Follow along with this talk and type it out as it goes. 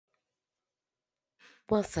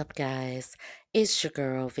What's up, guys? It's your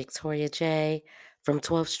girl, Victoria J. from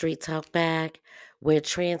 12th Street Talk Back, where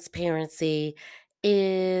transparency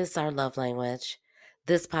is our love language.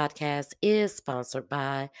 This podcast is sponsored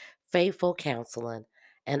by Faithful Counseling,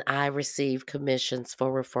 and I receive commissions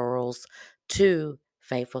for referrals to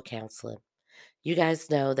Faithful Counseling. You guys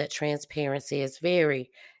know that transparency is very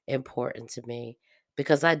important to me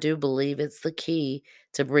because I do believe it's the key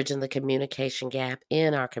to bridging the communication gap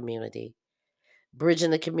in our community.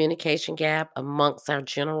 Bridging the communication gap amongst our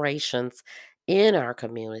generations in our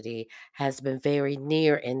community has been very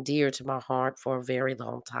near and dear to my heart for a very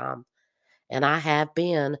long time. And I have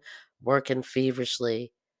been working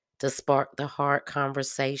feverishly to spark the heart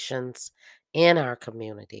conversations in our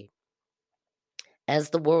community. As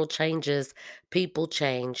the world changes, people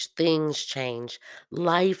change, things change,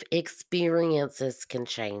 life experiences can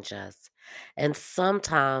change us. And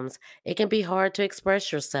sometimes it can be hard to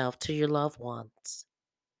express yourself to your loved ones.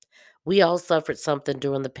 We all suffered something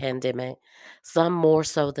during the pandemic, some more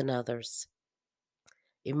so than others.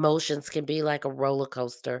 Emotions can be like a roller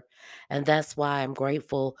coaster, and that's why I'm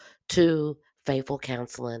grateful to Faithful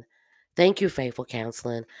Counseling. Thank you, Faithful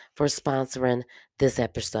Counseling, for sponsoring this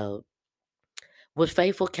episode. With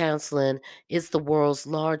Faithful Counseling, it's the world's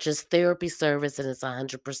largest therapy service and it's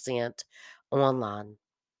 100% online.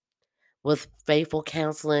 With Faithful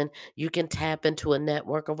Counseling, you can tap into a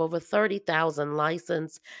network of over 30,000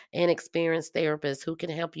 licensed and experienced therapists who can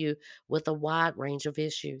help you with a wide range of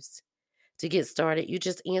issues. To get started, you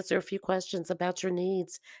just answer a few questions about your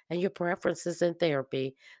needs and your preferences in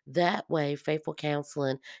therapy. That way, Faithful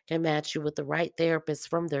Counseling can match you with the right therapist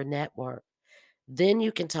from their network. Then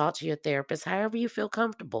you can talk to your therapist however you feel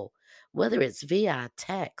comfortable, whether it's via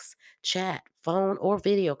text, chat, phone, or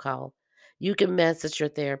video call. You can message your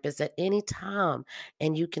therapist at any time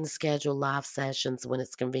and you can schedule live sessions when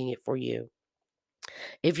it's convenient for you.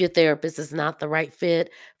 If your therapist is not the right fit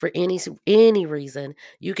for any reason,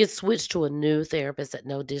 you can switch to a new therapist at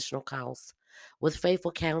no additional cost. With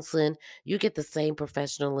Faithful Counseling, you get the same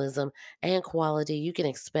professionalism and quality you can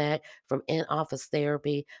expect from in-office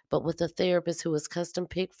therapy, but with a therapist who is custom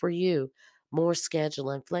picked for you, more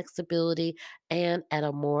scheduling flexibility, and at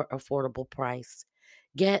a more affordable price.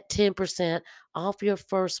 Get 10% off your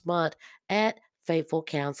first month at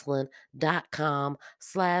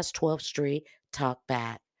faithfulcounseling.com/12th Street Talk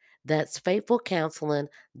Back. That's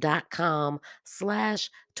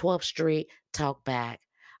faithfulcounseling.com/12th Street Talk Back.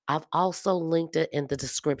 I've also linked it in the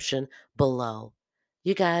description below.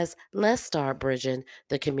 You guys, let's start bridging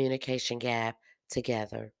the communication gap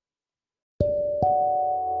together.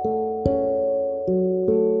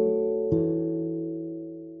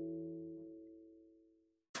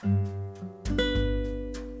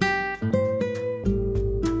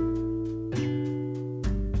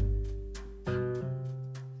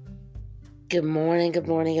 Good morning, good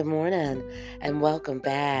morning, good morning, and welcome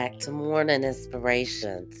back to Morning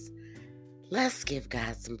Inspirations. Let's give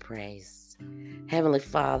God some praise. Heavenly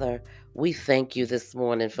Father, we thank you this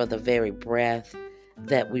morning for the very breath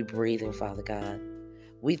that we breathe in, Father God.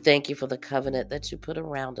 We thank you for the covenant that you put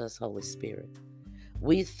around us, Holy Spirit.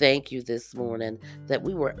 We thank you this morning that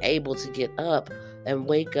we were able to get up and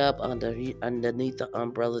wake up underneath the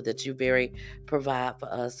umbrella that you very provide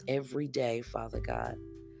for us every day, Father God.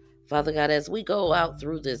 Father God, as we go out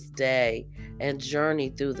through this day and journey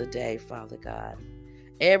through the day, Father God,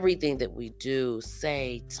 everything that we do,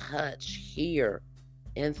 say, touch, hear,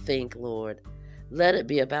 and think, Lord, let it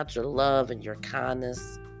be about your love and your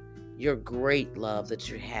kindness, your great love that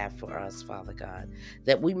you have for us, Father God,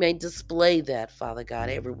 that we may display that, Father God,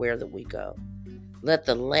 everywhere that we go. Let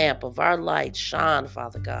the lamp of our light shine,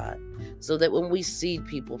 Father God, so that when we see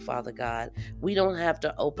people, Father God, we don't have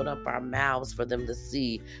to open up our mouths for them to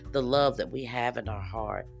see the love that we have in our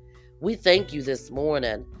heart. We thank you this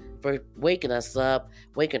morning for waking us up,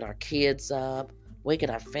 waking our kids up,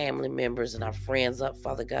 waking our family members and our friends up,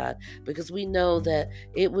 Father God, because we know that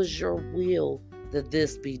it was your will that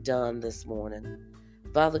this be done this morning.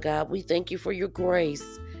 Father God, we thank you for your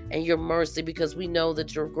grace and your mercy because we know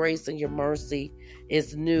that your grace and your mercy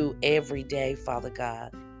is new every day, Father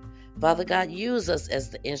God. Father God, use us as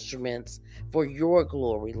the instruments for your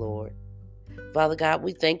glory, Lord. Father God,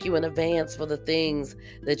 we thank you in advance for the things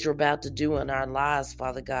that you're about to do in our lives,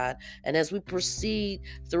 Father God. And as we proceed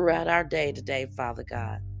throughout our day today, Father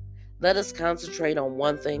God, let us concentrate on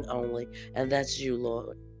one thing only, and that's you,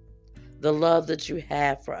 Lord. The love that you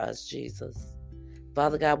have for us, Jesus.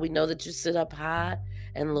 Father God, we know that you sit up high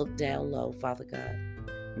and look down low, Father God.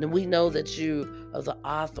 And we know that you are the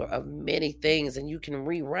author of many things and you can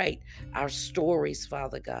rewrite our stories,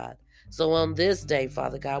 Father God. So on this day,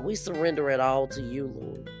 Father God, we surrender it all to you,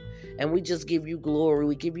 Lord. And we just give you glory,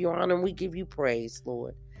 we give you honor, and we give you praise,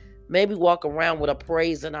 Lord. Maybe walk around with a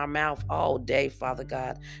praise in our mouth all day, Father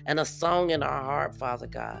God, and a song in our heart, Father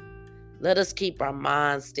God. Let us keep our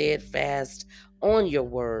minds steadfast on your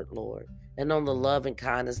word, Lord, and on the love and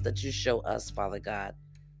kindness that you show us, Father God,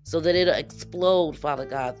 so that it'll explode, Father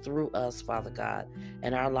God, through us, Father God,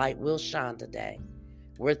 and our light will shine today.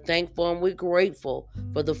 We're thankful and we're grateful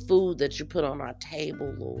for the food that you put on our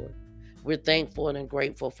table, Lord. We're thankful and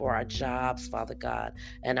grateful for our jobs, Father God,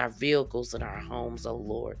 and our vehicles and our homes, oh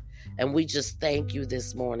Lord. And we just thank you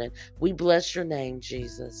this morning. We bless your name,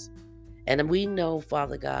 Jesus. And we know,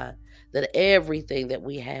 Father God, that everything that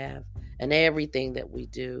we have and everything that we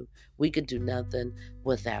do, we could do nothing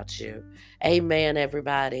without you. Amen,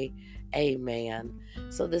 everybody. Amen.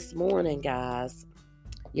 So this morning, guys,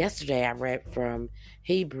 yesterday I read from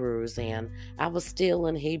Hebrews, and I was still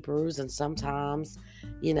in Hebrews, and sometimes,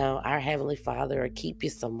 our Heavenly Father will keep you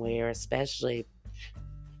somewhere, especially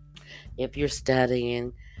if you're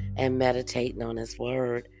studying and meditating on His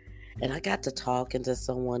Word. And I got to talking to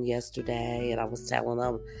someone yesterday, and I was telling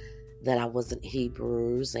them that I was in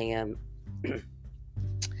Hebrews, and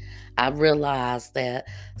I realized that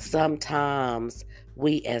sometimes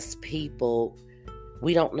we as people,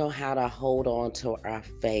 we don't know how to hold on to our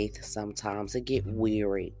faith sometimes. It get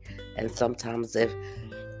weary. And sometimes if,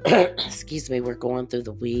 excuse me, we're going through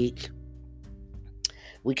the week,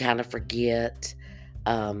 we kind of forget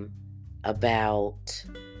about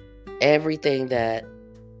everything that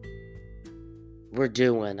we're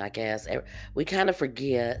doing, I guess. We kind of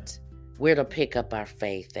forget where to pick up our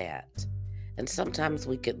faith at. And sometimes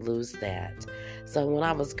we could lose that. So when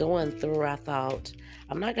I was going through, I thought,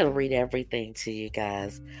 I'm not going to read everything to you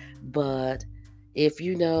guys, but if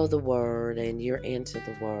you know the word and you're into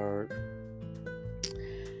the word,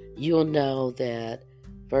 you'll know that,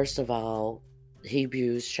 first of all,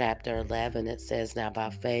 Hebrews chapter 11, it says, now by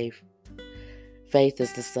faith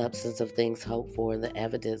is the substance of things hoped for and the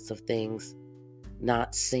evidence of things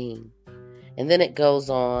not seen. And then it goes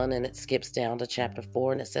on and it skips down to chapter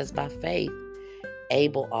 4, and it says, by faith,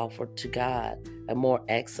 Abel offered to God a more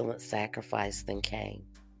excellent sacrifice than Cain.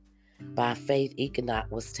 By faith, Enoch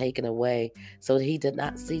was taken away so that he did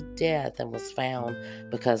not see death and was found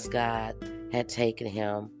because God had taken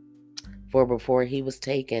him. For before he was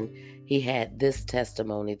taken, he had this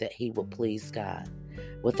testimony that he would please God.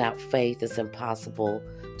 Without faith, it's impossible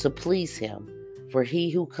to please him. For he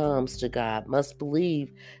who comes to God must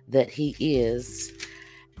believe that he is,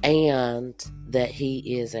 and that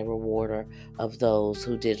he is a rewarder of those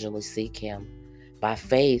who diligently seek him. By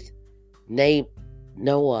faith,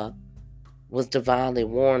 Noah was divinely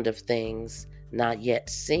warned of things not yet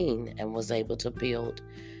seen and was able to build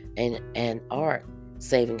an ark,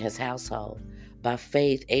 saving his household. By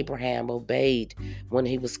faith, Abraham obeyed when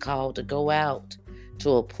he was called to go out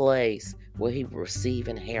to a place where he would receive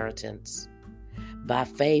inheritance. By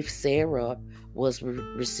faith, Sarah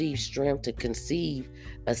received strength to conceive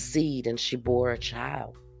a seed, and she bore a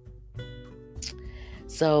child.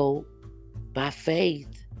 So, by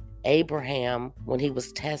faith, Abraham, when he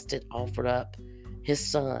was tested, offered up his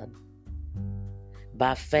son.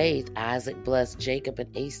 By faith, Isaac blessed Jacob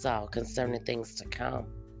and Esau concerning things to come.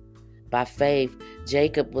 By faith,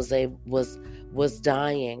 Jacob was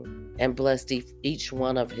dying and blessed each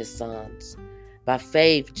one of his sons. By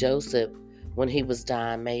faith, Joseph, when he was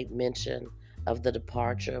dying, made mention of the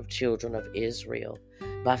departure of children of Israel.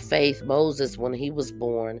 By faith, Moses, when he was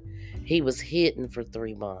born, he was hidden for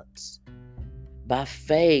 3 months. By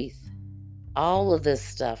faith, all of this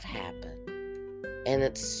stuff happened, and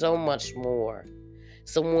it's so much more.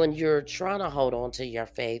 So when you're trying to hold on to your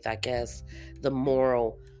faith, I guess the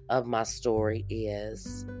moral of my story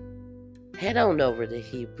is head on over to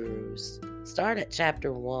Hebrews. Start at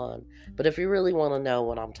chapter 1. But if you really want to know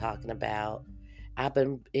what I'm talking about, I've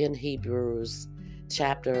been in Hebrews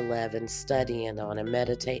chapter 11 studying on and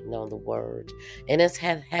meditating on the word. And it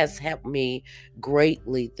has helped me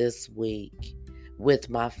greatly this week with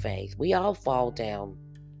my faith. We all fall down,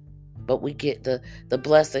 but we get the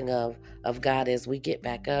blessing of God is we get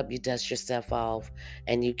back up, you dust yourself off,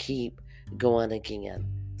 and you keep going again.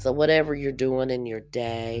 So whatever you're doing in your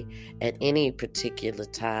day at any particular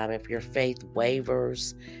time, if your faith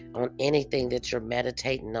wavers on anything that you're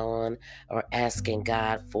meditating on or asking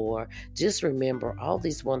God for, just remember all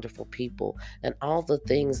these wonderful people and all the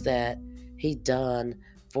things that He done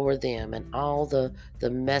for them, and all the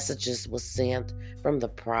messages was sent from the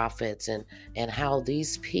prophets, and how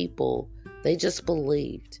these people, they just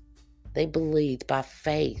believed. They believed by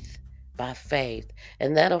faith. by faith.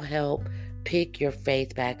 And that'll help pick your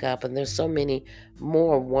faith back up. And there's so many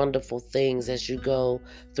more wonderful things as you go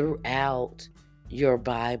throughout your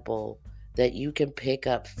Bible that you can pick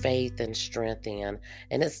up faith and strength in.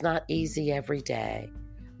 And it's not easy every day,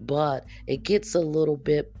 but it gets a little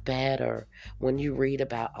bit better when you read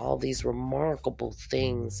about all these remarkable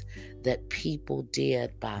things that people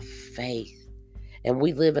did by faith. And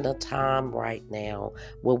we live in a time right now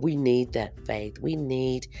where we need that faith. We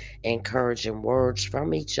need encouraging words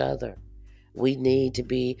from each other. We need to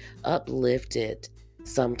be uplifted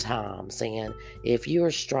sometimes. And if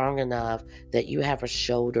you're strong enough that you have a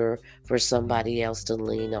shoulder for somebody else to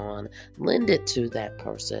lean on, lend it to that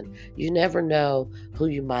person. You never know who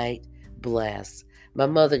you might bless. My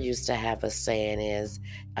mother used to have a saying is,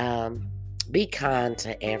 be kind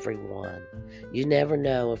to everyone. You never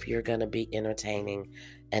know if you're going to be entertaining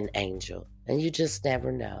an angel. And you just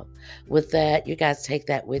never know. With that, you guys take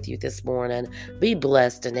that with you this morning. Be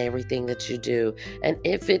blessed in everything that you do. And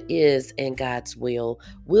if it is in God's will,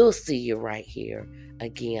 we'll see you right here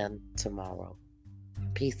again tomorrow.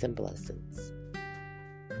 Peace and blessings.